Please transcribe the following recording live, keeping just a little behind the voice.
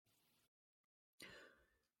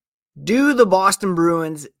Do the Boston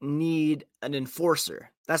Bruins need an enforcer?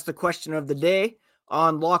 That's the question of the day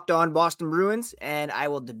on Locked On Boston Bruins, and I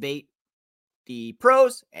will debate the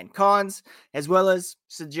pros and cons, as well as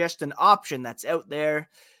suggest an option that's out there,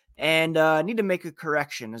 and need to make a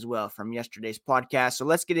correction as well from yesterday's podcast. So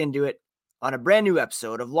let's get into it on a brand new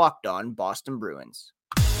episode of Locked On Boston Bruins.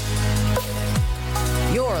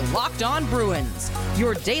 You're Locked On Bruins,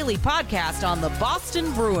 your daily podcast on the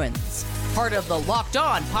Boston Bruins. Part of the Locked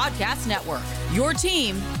On Podcast Network, your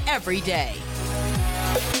team every day.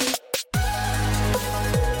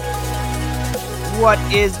 What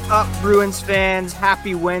is up, Bruins fans?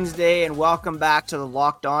 Happy Wednesday, and welcome back to the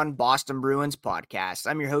Locked On Boston Bruins podcast.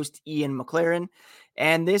 I'm your host, Ian McLaren,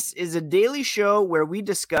 and this is a daily show where we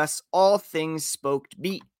discuss all things Spoked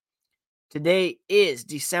Beat. Today is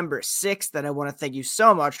December 6th, and I want to thank you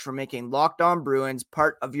so much for making Locked On Bruins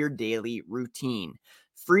part of your daily routine.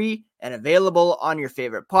 Free and available on your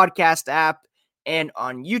favorite podcast app and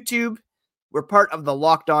on YouTube. We're part of the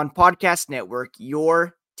Locked On Podcast Network,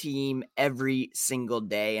 your team every single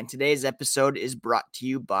day. And today's episode is brought to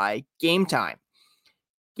you by Game Time.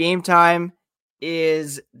 Game Time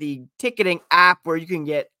is the ticketing app where you can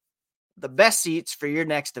get the best seats for your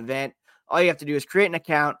next event. All you have to do is create an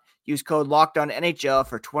account, use code LOCKEDONNHL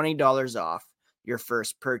for $20 off your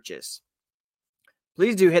first purchase.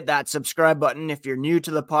 Please do hit that subscribe button if you're new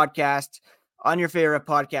to the podcast on your favorite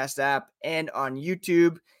podcast app and on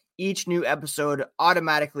YouTube. Each new episode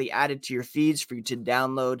automatically added to your feeds for you to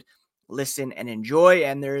download, listen, and enjoy.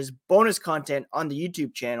 And there is bonus content on the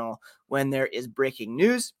YouTube channel when there is breaking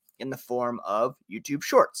news in the form of YouTube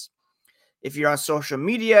Shorts. If you're on social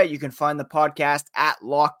media, you can find the podcast at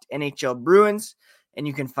Locked NHL Bruins, and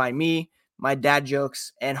you can find me, my dad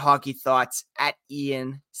jokes, and hockey thoughts at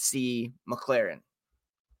Ian C. McLaren.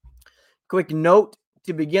 Quick note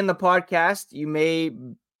to begin the podcast, you may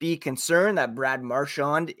be concerned that Brad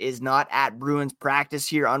Marchand is not at Bruins practice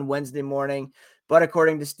here on Wednesday morning, but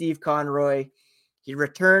according to Steve Conroy, he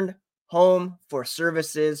returned home for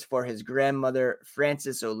services for his grandmother,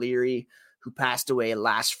 Frances O'Leary, who passed away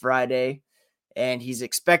last Friday, and he's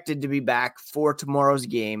expected to be back for tomorrow's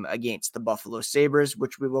game against the Buffalo Sabres,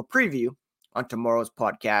 which we will preview on tomorrow's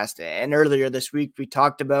podcast. And earlier this week, we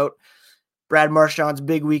talked about Brad Marchand's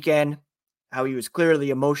big weekend, how he was clearly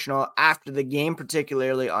emotional after the game,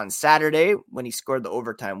 particularly on Saturday when he scored the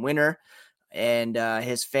overtime winner. And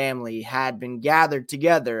his family had been gathered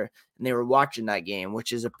together and they were watching that game,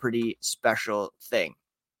 which is a pretty special thing.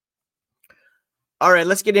 All right,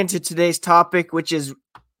 let's get into today's topic, which is,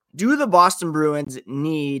 do the Boston Bruins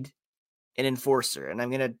need an enforcer? And I'm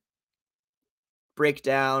going to break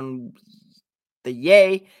down the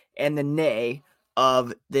yay and the nay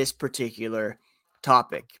of this particular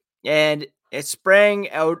topic. And it sprang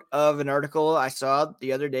out of an article I saw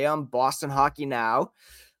the other day on Boston Hockey Now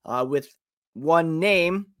with one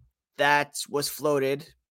name that was floated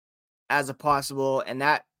as a possible, and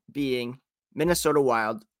that being Minnesota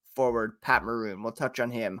Wild forward Pat Maroon. We'll touch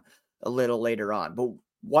on him a little later on. But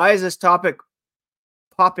why is this topic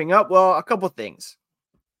popping up? Well, a couple things.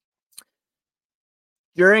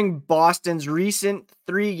 During Boston's recent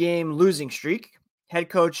 3-game losing streak, head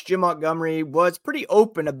coach Jim Montgomery was pretty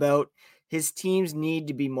open about his teams need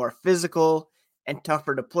to be more physical and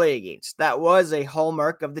tougher to play against. That was a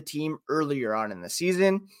hallmark of the team earlier on in the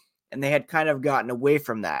season, and they had kind of gotten away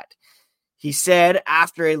from that. He said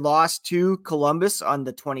after a loss to Columbus on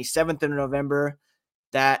the 27th of November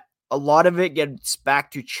that a lot of it gets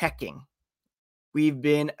back to checking. We've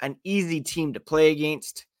been an easy team to play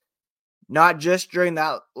against, not just during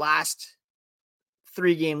that last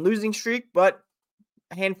 3-game losing streak, but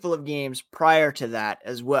a handful of games prior to that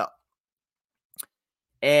as well.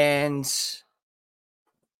 And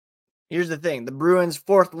here's the thing. The Bruins'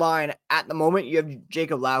 fourth line at the moment, you have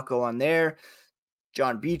Jacob Lauko on there,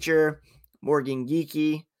 John Beecher, Morgan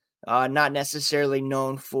Geekie, not necessarily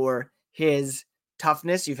known for his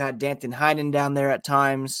toughness. You've had Danton Heinen down there at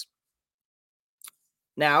times.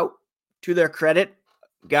 Now, to their credit,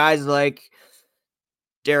 guys like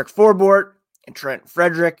Derek Forbort and Trent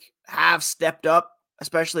Frederick have stepped up,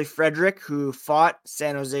 especially Frederick, who fought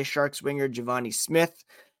San Jose Sharks winger Giovanni Smith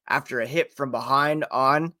after a hit from behind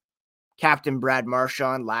on Captain Brad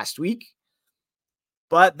Marchand last week.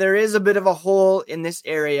 But there is a bit of a hole in this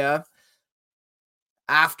area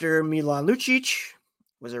after Milan Lucic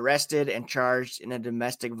was arrested and charged in a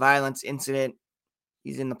domestic violence incident.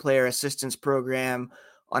 He's in the player assistance program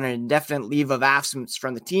on an indefinite leave of absence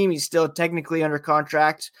from the team. He's still technically under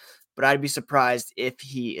contract, but I'd be surprised if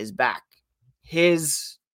he is back.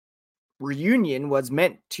 His reunion was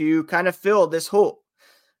meant to kind of fill this hole,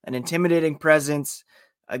 an intimidating presence,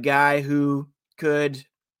 a guy who could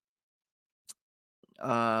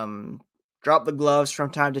drop the gloves from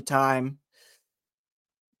time to time.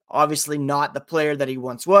 Obviously not the player that he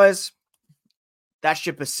once was. That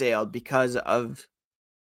ship has sailed because of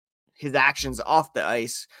his actions off the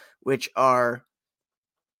ice, which are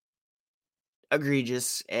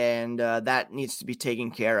egregious, and that needs to be taken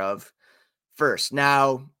care of first.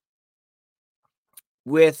 Now,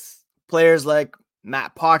 with players like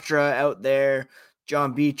Matt Poitras out there,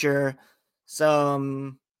 John Beecher,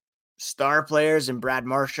 some star players and Brad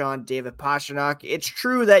Marchand, David Pastrnak, it's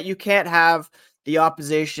true that you can't have the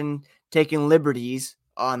opposition taking liberties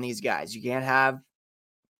on these guys. You can't have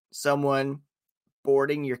someone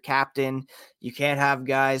boarding your captain. You can't have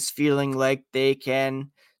guys feeling like they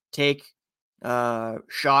can take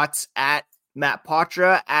shots at Matt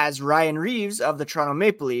Poitras, as Ryan Reeves of the Toronto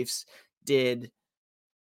Maple Leafs did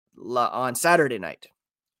on Saturday night.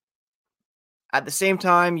 At the same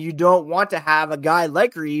time, you don't want to have a guy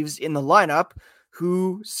like Reeves in the lineup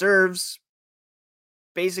who serves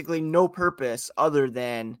basically no purpose other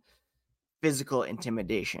than physical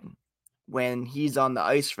intimidation. When he's on the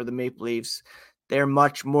ice for the Maple Leafs, they're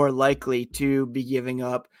much more likely to be giving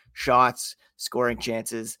up shots, scoring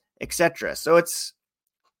chances, etc. So it's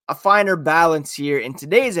a finer balance here in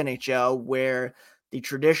today's NHL, where the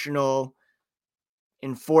traditional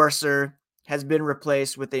enforcer has been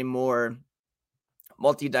replaced with a more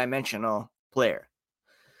multidimensional player.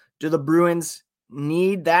 Do the Bruins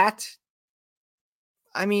need that?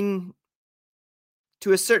 I mean,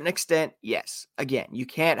 to a certain extent, yes. Again, you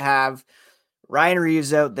can't have Ryan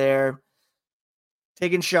Reeves out there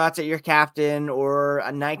taking shots at your captain or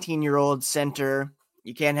a 19-year-old center.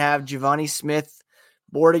 You can't have Giovanni Smith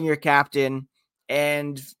boarding your captain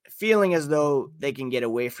and feeling as though they can get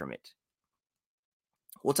away from it.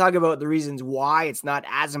 We'll talk about the reasons why it's not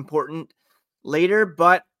as important later,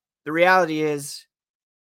 but the reality is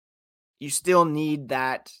you still need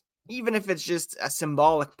that, even if it's just a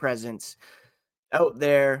symbolic presence out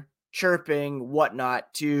there chirping,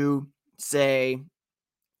 whatnot, to say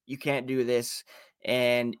you can't do this.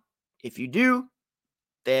 And if you do,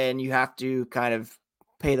 then you have to kind of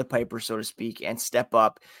pay the piper, so to speak, and step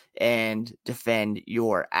up and defend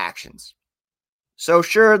your actions. So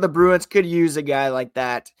sure, the Bruins could use a guy like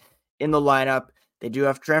that in the lineup. They do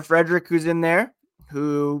have Trent Frederick, who's in there,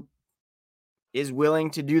 who is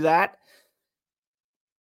willing to do that.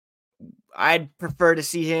 I'd prefer to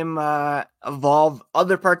see him evolve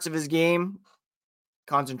other parts of his game,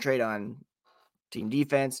 concentrate on team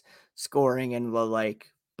defense, scoring, and the like.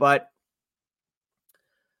 But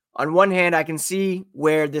on one hand, I can see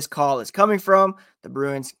where this call is coming from. The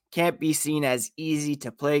Bruins can't be seen as easy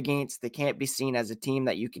to play against. They can't be seen as a team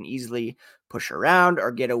that you can easily push around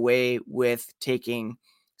or get away with taking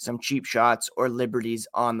some cheap shots or liberties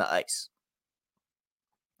on the ice.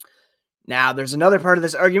 Now, there's another part of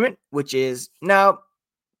this argument, which is, now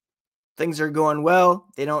things are going well.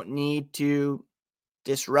 They don't need to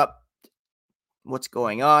disrupt what's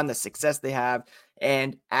going on, the success they have,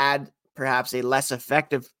 and add perhaps a less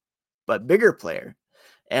effective but bigger player.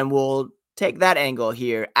 And we'll take that angle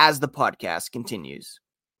here as the podcast continues.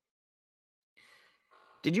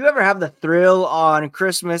 Did you ever have the thrill on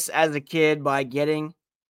Christmas as a kid by getting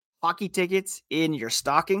hockey tickets in your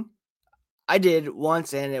stocking? I did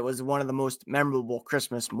once, and it was one of the most memorable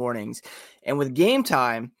Christmas mornings. And with Game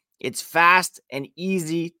Time, it's fast and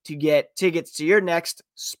easy to get tickets to your next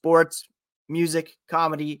sports, music,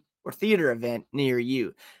 comedy, or theater event near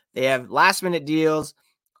you. They have last-minute deals,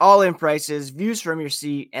 all-in prices, views from your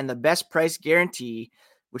seat, and the best price guarantee,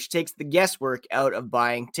 which takes the guesswork out of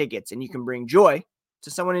buying tickets. And you can bring joy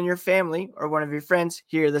to someone in your family or one of your friends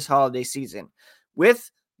here this holiday season.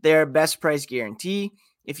 With their best price guarantee,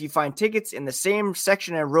 if you find tickets in the same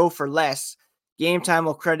section and row for less, Game Time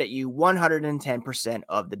will credit you 110%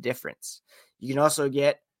 of the difference. You can also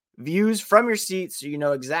get views from your seat so you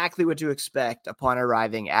know exactly what to expect upon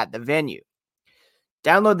arriving at the venue.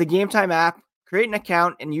 Download the Game Time app, create an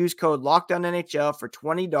account, and use code LOCKEDONNHL for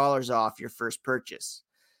 $20 off your first purchase.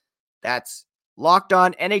 That's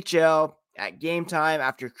LOCKEDONNHL at Game Time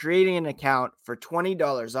after creating an account for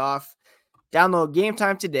 $20 off. Download Game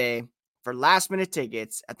Time today for last-minute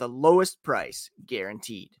tickets at the lowest price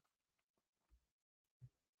guaranteed.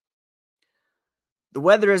 The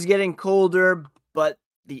weather is getting colder, but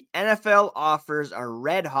the NFL offers are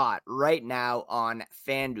red hot right now on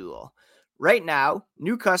FanDuel. Right now,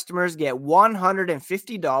 new customers get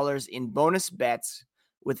 $150 in bonus bets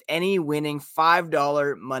with any winning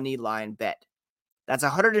 $5 money line bet. That's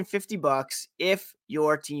 $150 if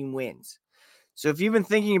your team wins. So if you've been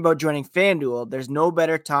thinking about joining FanDuel, there's no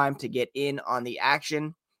better time to get in on the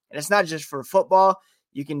action. And it's not just for football.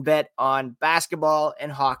 You can bet on basketball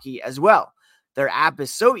and hockey as well. Their app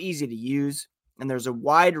is so easy to use, and there's a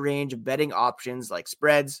wide range of betting options like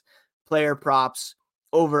spreads, player props,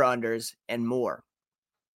 over-unders, and more.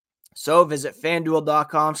 So visit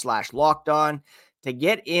fanduel.com/lockedon to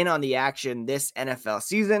get in on the action this NFL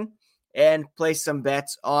season and place some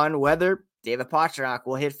bets on whether David Pastrnak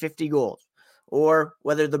will hit 50 goals or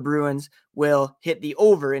whether the Bruins will hit the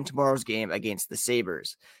over in tomorrow's game against the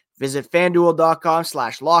Sabres. Visit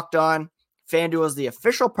fanduel.com/lockedon. FanDuel is the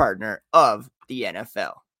official partner of the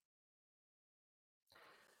NFL.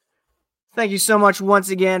 Thank you so much once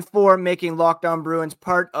again for making Locked On Bruins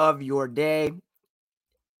part of your day.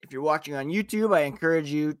 If you're watching on YouTube, I encourage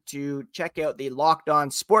you to check out the Locked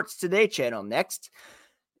On Sports Today channel next.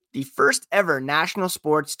 The first ever national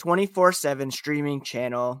sports 24/7 streaming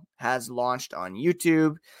channel has launched on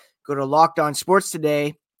YouTube. Go to Locked On Sports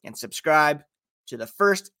Today and subscribe to the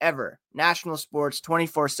first ever national sports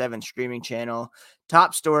 24/7 streaming channel.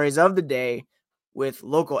 Top stories of the day with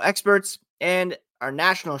local experts and our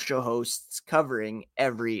national show hosts covering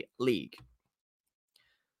every league.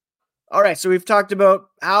 All right, so we've talked about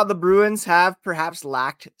how the Bruins have perhaps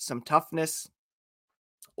lacked some toughness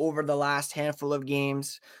over the last handful of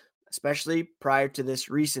games, especially prior to this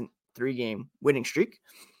recent 3-game winning streak,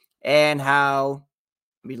 and how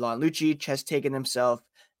Milan Lucic has taken himself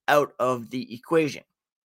out of the equation.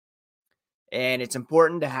 And it's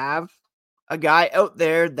important to have a guy out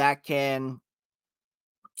there that can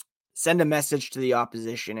send a message to the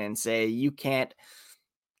opposition and say, you can't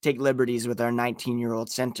take liberties with our 19-year-old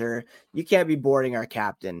center. You can't be boarding our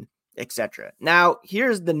captain, etc. Now,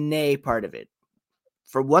 here's the nay part of it.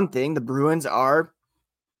 For one thing, the Bruins are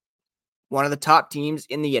one of the top teams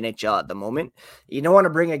in the NHL at the moment. You don't want to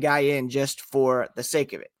bring a guy in just for the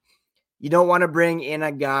sake of it. You don't want to bring in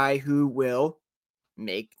a guy who will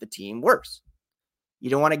make the team worse. You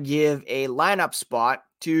don't want to give a lineup spot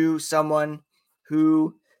to someone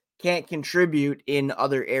who can't contribute in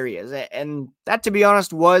other areas. And that, to be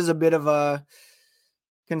honest, was a bit of a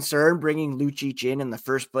concern bringing Lucic in the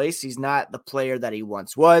first place. He's not the player that he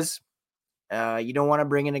once was. You don't want to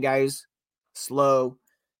bring in a guy who's slow,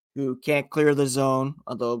 who can't clear the zone,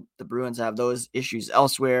 although the Bruins have those issues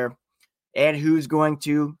elsewhere, and who's going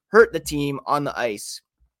to hurt the team on the ice,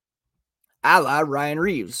 a la Ryan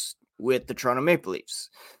Reeves with the Toronto Maple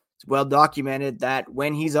Leafs. It's well documented that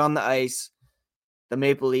when he's on the ice, the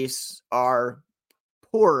Maple Leafs are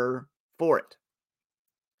poorer for it.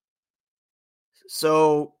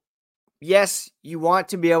 So, yes, you want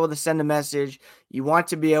to be able to send a message. You want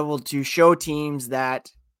to be able to show teams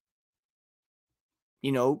that,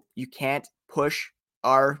 you can't push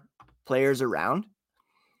our players around.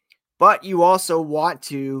 But you also want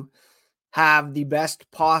to have the best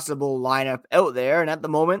possible lineup out there. And at the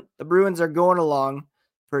moment, the Bruins are going along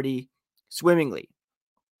pretty swimmingly.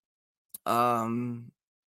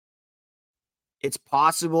 It's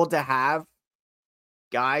possible to have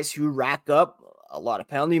guys who rack up a lot of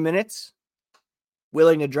penalty minutes,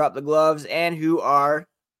 willing to drop the gloves, and who are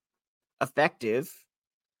effective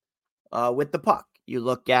with the puck. You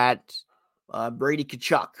look at Brady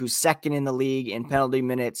Tkachuk, who's second in the league in penalty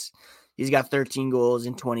minutes. He's got 13 goals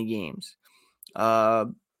in 20 games.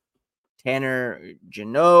 Tanner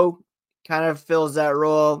Jeannot kind of fills that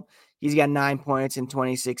role. He's got 9 points in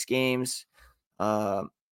 26 games.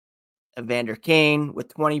 Evander Kane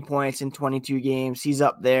with 20 points in 22 games. He's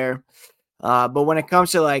up there. But when it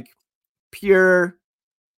comes to pure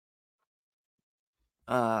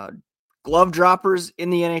glove droppers in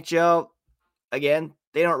the NHL, again,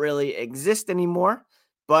 they don't really exist anymore.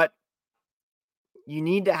 But you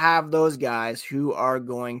need to have those guys who are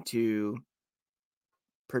going to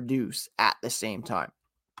produce at the same time.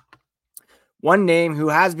 One name who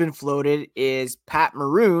has been floated is Pat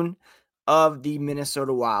Maroon of the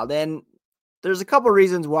Minnesota Wild. And there's a couple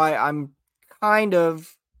reasons why I'm kind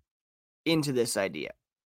of into this idea.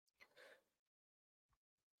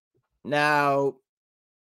 Now,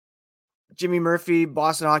 Jimmy Murphy,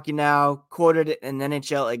 Boston Hockey Now, quoted an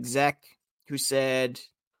NHL exec who said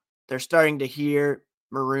they're starting to hear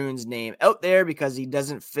Maroon's name out there because he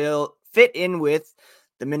doesn't fit in with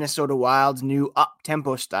the Minnesota Wild's new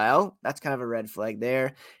up-tempo style. That's kind of a red flag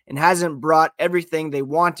there, and hasn't brought everything they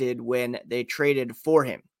wanted when they traded for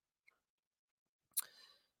him.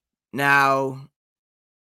 Now,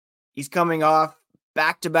 he's coming off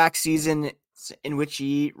back-to-back season in which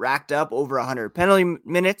he racked up over 100 penalty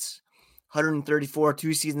minutes, 134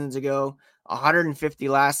 2 seasons ago, 150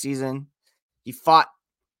 last season. He fought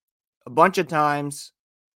a bunch of times,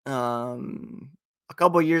 a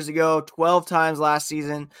couple years ago, 12 times last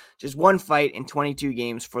season, just one fight in 22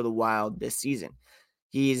 games for the Wild this season.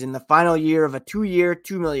 He's in the final year of a 2-year,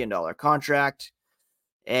 $2 million contract.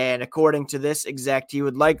 And according to this exec, he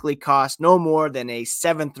would likely cost no more than a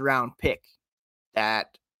 7th-round pick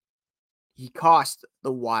that he cost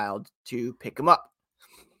the Wild to pick him up.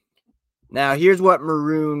 Now, here's what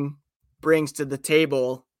Maroon brings to the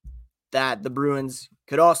table that the Bruins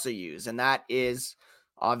could also use, and that is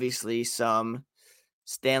obviously some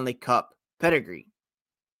Stanley Cup pedigree.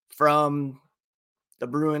 From the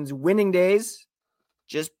Bruins' winning days,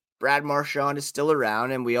 just Brad Marchand is still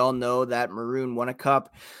around, and we all know that Maroon won a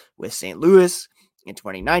cup with St. Louis in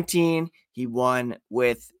 2019. He won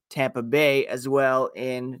with Tampa Bay as well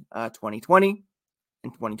in 2020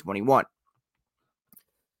 and 2021.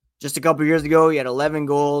 Just a couple years ago, he had 11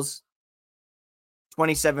 goals,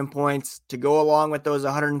 27 points to go along with those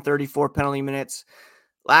 134 penalty minutes.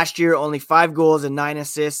 Last year, only 5 goals and 9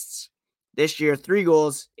 assists. This year, 3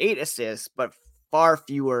 goals, 8 assists, but far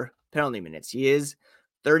fewer penalty minutes. He is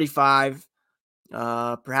 35,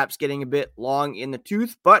 perhaps getting a bit long in the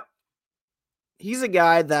tooth, but he's a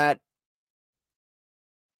guy that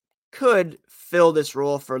could fill this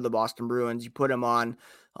role for the Boston Bruins. You put him on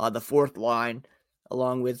the fourth line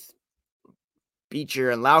along with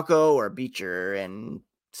Beecher and Lauko, or Beecher and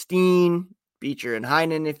Steen, Beecher and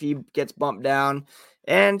Heinen if he gets bumped down.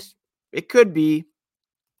 And it could be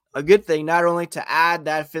a good thing, not only to add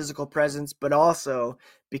that physical presence, but also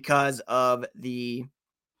because of the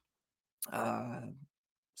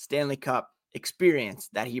Stanley Cup experience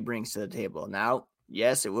that he brings to the table. Now,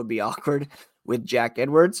 yes, it would be awkward with Jack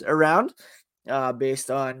Edwards around based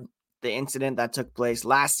on the incident that took place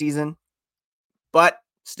last season, but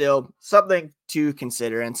still something to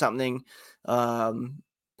consider and something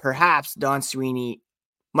perhaps Don Sweeney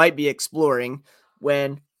might be exploring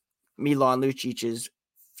when Milan Lucic's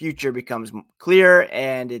future becomes clear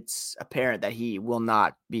and it's apparent that he will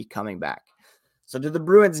not be coming back. So do the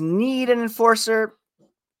Bruins need an enforcer?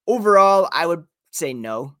 Overall, I would say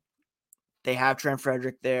no. They have Trent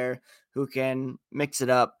Frederick there who can mix it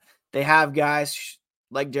up. They have guys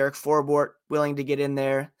like Derek Forbort willing to get in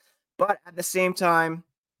there. But at the same time,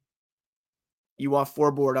 you want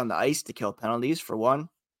Forbort on the ice to kill penalties, for one.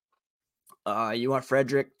 You want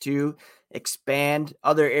Frederick to expand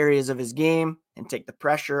other areas of his game and take the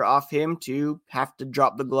pressure off him to have to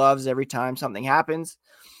drop the gloves every time something happens.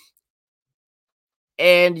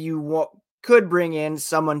 And you could bring in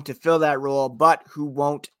someone to fill that role, but who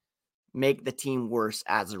won't make the team worse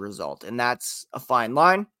as a result. And that's a fine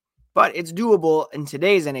line, but it's doable in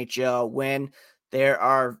today's NHL when there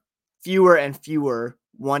are fewer and fewer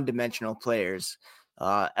one-dimensional players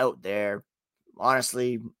out there.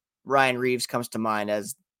 Honestly, Ryan Reeves comes to mind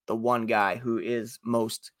as the one guy who is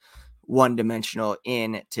most one-dimensional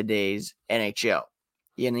in today's NHL.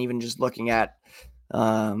 And even just looking at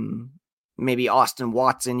maybe Austin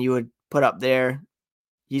Watson, you would put up there.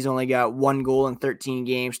 He's only got 1 goal in 13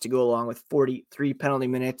 games to go along with 43 penalty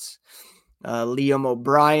minutes. Liam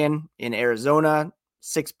O'Brien in Arizona,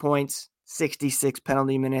 6 points, 66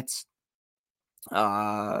 penalty minutes.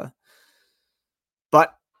 But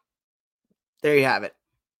there you have it.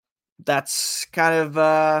 That's kind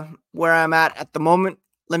of where I'm at the moment.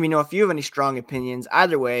 Let me know if you have any strong opinions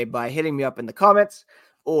either way by hitting me up in the comments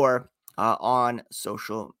or on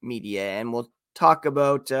social media. And we'll talk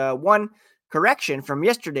about one correction from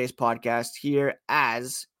yesterday's podcast here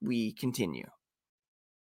as we continue.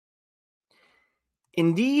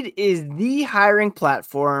 Indeed is the hiring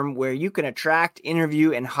platform where you can attract,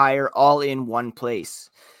 interview, and hire all in one place.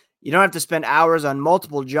 You don't have to spend hours on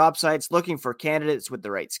multiple job sites looking for candidates with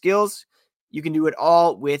the right skills. You can do it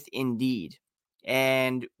all with Indeed.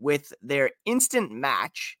 And with their instant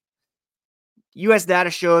match, U.S.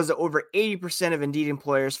 data shows that over 80% of Indeed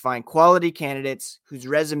employers find quality candidates whose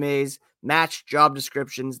resumes match job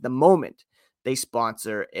descriptions the moment they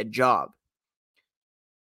sponsor a job.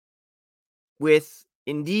 With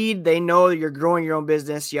Indeed, they know that you're growing your own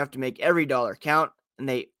business. You have to make every dollar count, and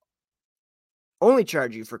they only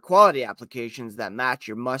charge you for quality applications that match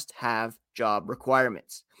your must-have job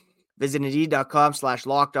requirements. Visit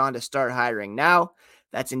Indeed.com/lockedon to start hiring now.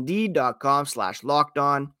 That's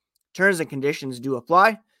Indeed.com/lockedon. Terms and conditions do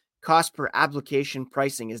apply. Cost per application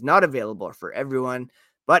pricing is not available for everyone,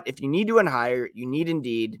 but if you need to hire, you need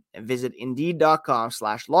Indeed, and visit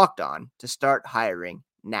Indeed.com/lockedon to start hiring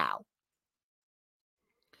now.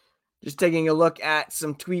 Just taking a look at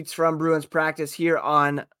some tweets from Bruins practice here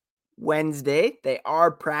on Wednesday. They are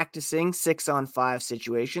practicing 6-on-5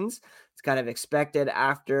 situations. It's kind of expected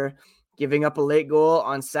after giving up a late goal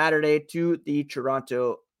on Saturday to the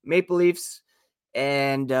Toronto Maple Leafs.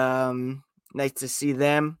 And nice to see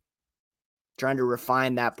them trying to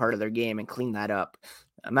refine that part of their game and clean that up.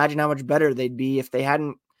 Imagine how much better they'd be if they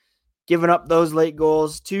hadn't given up those late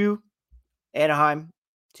goals to Anaheim,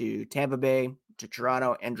 to Tampa Bay, to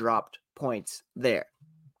Toronto, and dropped points there.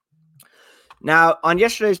 Now, on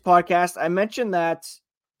yesterday's podcast, I mentioned that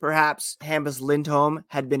perhaps Hampus Lindholm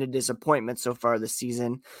had been a disappointment so far this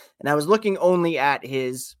season, and I was looking only at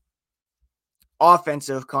his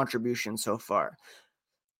offensive contribution so far.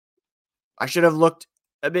 I should have looked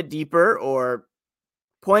a bit deeper or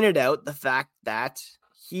pointed out the fact that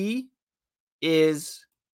he is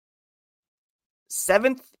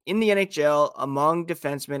 7th in the NHL among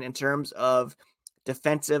defensemen in terms of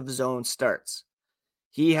defensive zone starts.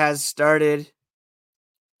 He has started,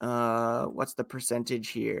 what's the percentage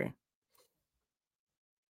here?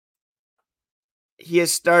 He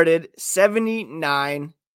has started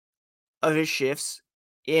 79 of his shifts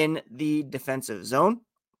in the defensive zone.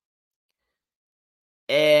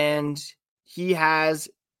 And he has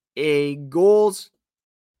a goals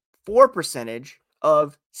for percentage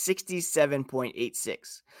of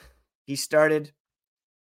 67.86. He started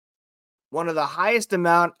one of the highest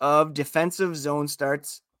amount of defensive zone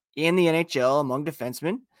starts in the NHL among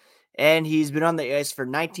defensemen, and he's been on the ice for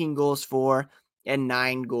 19 goals for and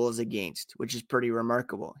 9 goals against, which is pretty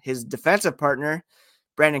remarkable. His defensive partner,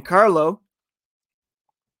 Brandon Carlo,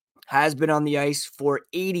 has been on the ice for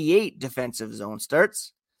 88 defensive zone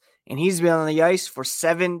starts, and he's been on the ice for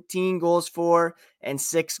 17 goals for and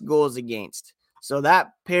 6 goals against. So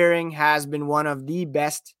that pairing has been one of the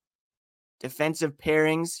best defensive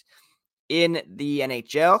pairings in the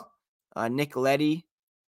NHL. Nick Leddy,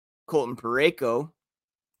 Colton Parayko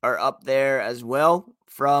are up there as well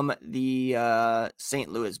from the St.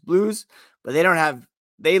 Louis Blues, but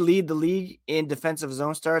they lead the league in defensive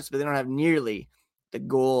zone starts, but they don't have nearly the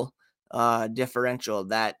goal differential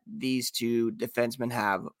that these two defensemen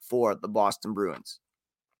have for the Boston Bruins.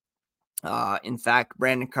 In fact,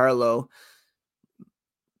 Brandon Carlo,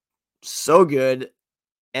 so good,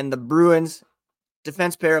 and the Bruins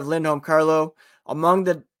defense pair of Lindholm Carlo among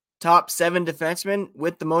the top 7 defensemen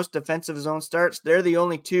with the most defensive zone starts. They're the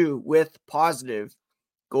only two with positive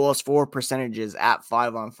goals for percentages at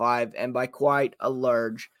 5-on-5 and by quite a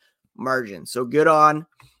large margin. So good on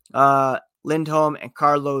Lindholm and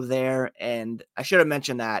Carlo there. And I should have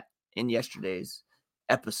mentioned that in yesterday's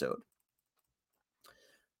episode.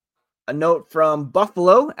 A note from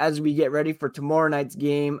Buffalo as we get ready for tomorrow night's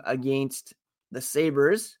game against the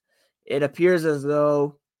Sabres. It appears as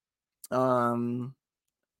though Rasmus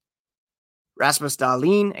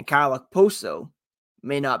Dahlin and Kyle Okposo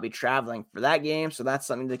may not be traveling for that game, so that's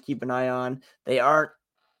something to keep an eye on. They aren't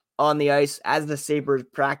on the ice as the Sabres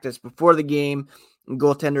practice before the game. And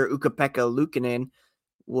goaltender Ukko-Pekka Luukkonen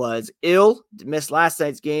was ill, missed last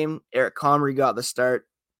night's game. Eric Comrie got the start.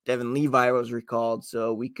 Devin Levi was recalled,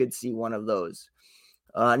 so we could see one of those.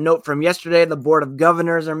 Note from yesterday, the Board of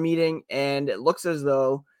Governors are meeting, and it looks as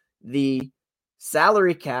though the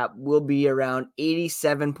salary cap will be around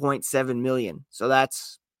 $87.7 million. So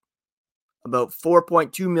that's about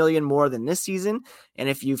 $4.2 million more than this season. And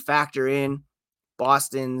if you factor in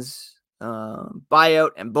Boston's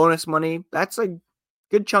buyout and bonus money, that's a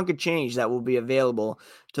good chunk of change that will be available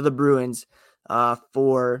to the Bruins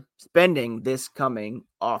for spending this coming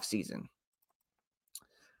offseason.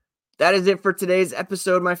 That is it for today's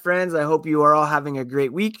episode, my friends. I hope you are all having a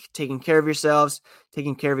great week, taking care of yourselves,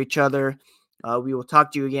 taking care of each other. We will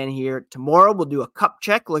talk to you again here tomorrow. We'll do a cup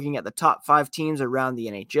check looking at the top 5 teams around the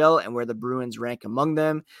NHL and where the Bruins rank among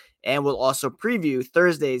them. And we'll also preview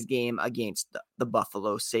Thursday's game against the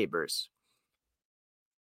Buffalo Sabres.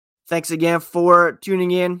 Thanks again for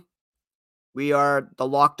tuning in. We are the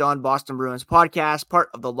Locked On Boston Bruins podcast, part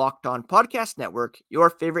of the Locked On Podcast Network, your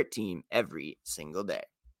favorite team every single day.